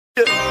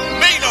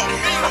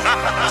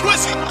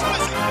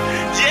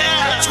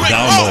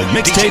Download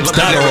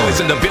mixtapes.org.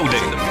 in the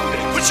building.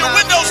 Put your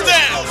windows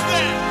down.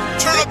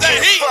 Turn up that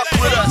heat.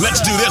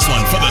 Let's do this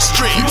one for the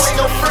streets. You ain't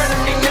no friend of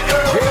me, nigga.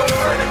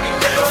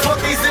 Fuck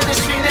these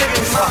industry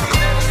niggas.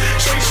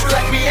 Streets you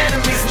like me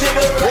enemies, nigga.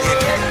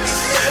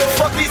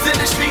 Fuck these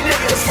industry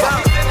niggas.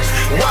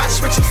 Watch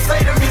what you say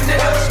to me,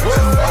 nigga.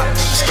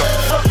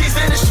 Fuck these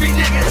industry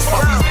niggas.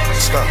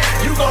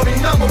 You gon'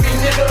 remember me,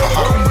 nigga.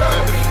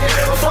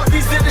 Fuck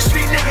these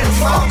industry niggas.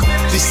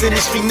 These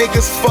industry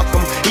niggas, fuck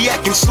them. He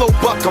acting slow,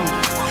 buck them.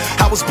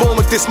 I was born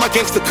with this, my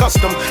gangster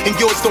custom. And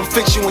yours don't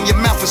fit you, and your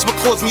mouth is what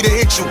caused me to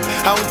hit you.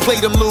 I don't play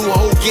them little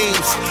whole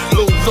games,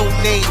 little no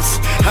names.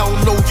 I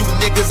don't know you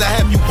niggas, I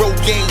have you roll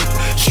game.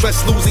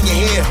 Stress losing your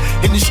hair.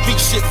 In the street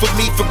shit for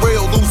me, for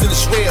real, losing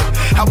is rare.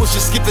 I was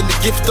just given the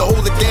gift to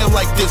hold it down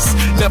like this.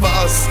 Never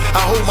us,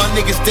 I hold my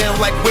niggas down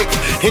like Wick.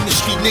 In the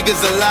street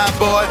niggas alive,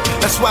 boy.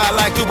 That's why I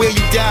like the way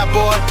you die,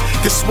 boy.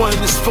 This one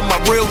is for my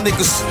real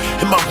niggas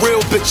and my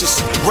real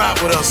bitches. Ride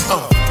with us,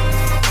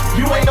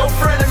 You ain't no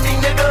friend of me,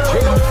 nigga.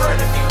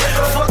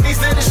 Fuck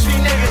these industry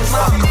niggas.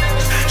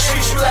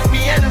 Treat you like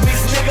me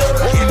enemies, nigga.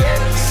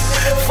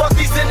 Fuck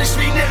these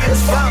industry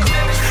niggas.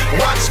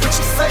 Watch what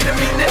you say to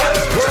me, nigga.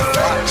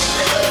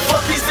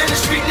 Fuck these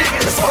industry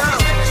niggas.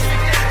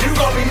 You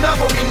gon'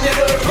 remember me,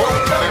 nigga.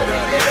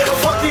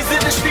 Fuck these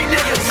industry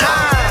niggas.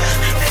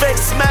 Fake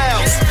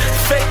smiles,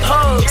 fake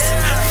hugs,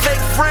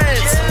 fake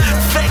friends,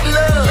 fake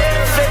love,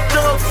 fake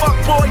dog, fuck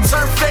boy,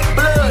 turn fake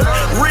blood.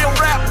 Real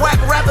rap, whack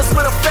rappers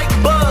with a fake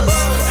buzz.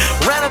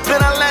 Ran up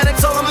in Atlanta,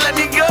 told them let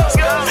me go.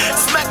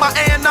 Smack my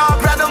A&R,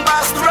 grab them by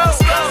his throat.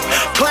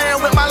 Playing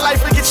with my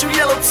life and get you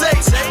yellow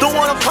tapes. Don't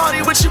wanna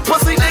party with you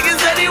pussy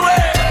niggas anyway.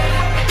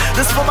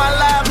 This for my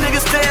live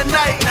niggas day and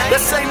night.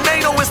 That say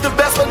Maino is the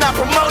best but not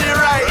promoted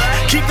right.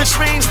 Keep the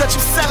dreams that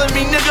you selling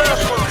me, nigga.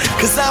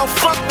 Cause I don't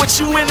fuck with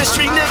you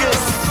industry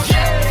niggas.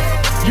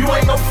 You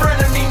ain't no friend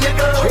of me,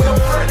 nigga.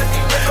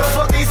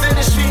 Fuck these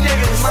industry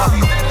niggas.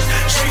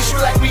 Treat you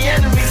like we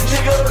enemies,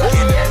 nigga.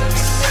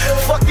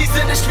 Fuck these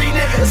industry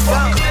niggas.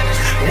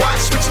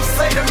 Watch what you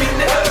say to me,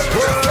 nigga.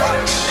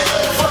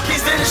 Fuck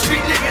these industry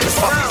niggas.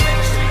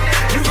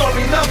 You gon'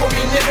 remember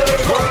me, nigga.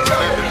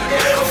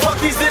 Fuck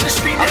these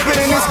industry niggas. I've been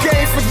in this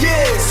game for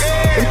years.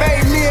 It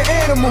made me an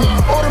animal.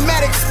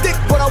 Automatic stick,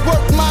 but I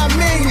work my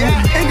manual.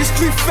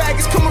 Industry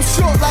faggots come up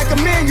short like a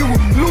manual.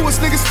 Lewis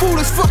niggas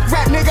foolish, fuck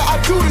rap nigga, I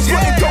do this.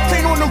 Putting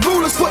cocaine on the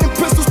rulers, putting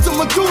pistols to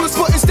medullas,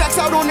 putting stacks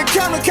out on the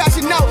counter,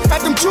 cashing out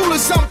at them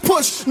jewelers. I'm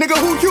push, nigga,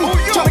 who you?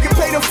 Tryna get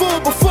paid in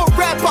full before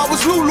rap, I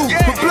was Lulu.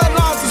 With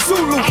bloodlines of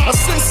Zulu. I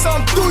send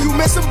something through you,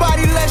 man,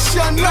 somebody let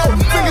Sean know.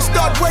 Fingers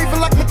start waving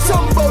like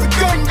Matumbo, the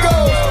gun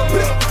goes.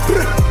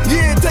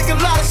 Yeah, take a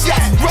lot of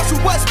shots. Russell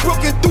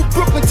Westbrook and through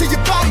Brooklyn till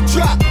your body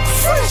drop.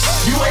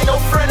 You ain't no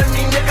friend of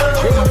me, nigga.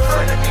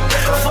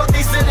 Fuck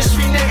these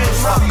industry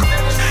niggas.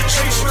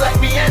 Treat you like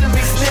me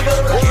enemies, nigga.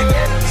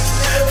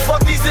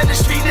 Fuck these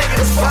industry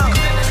niggas.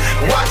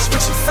 Watch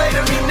what you say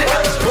to me, nigga.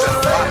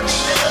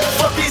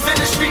 Fuck these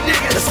industry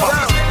niggas.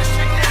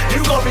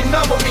 You gon'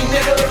 remember me,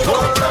 nigga.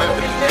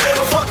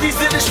 Fuck these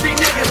industry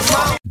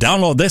niggas.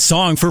 Download this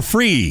song for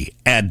free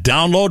at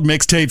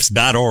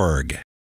downloadmixtapes.org.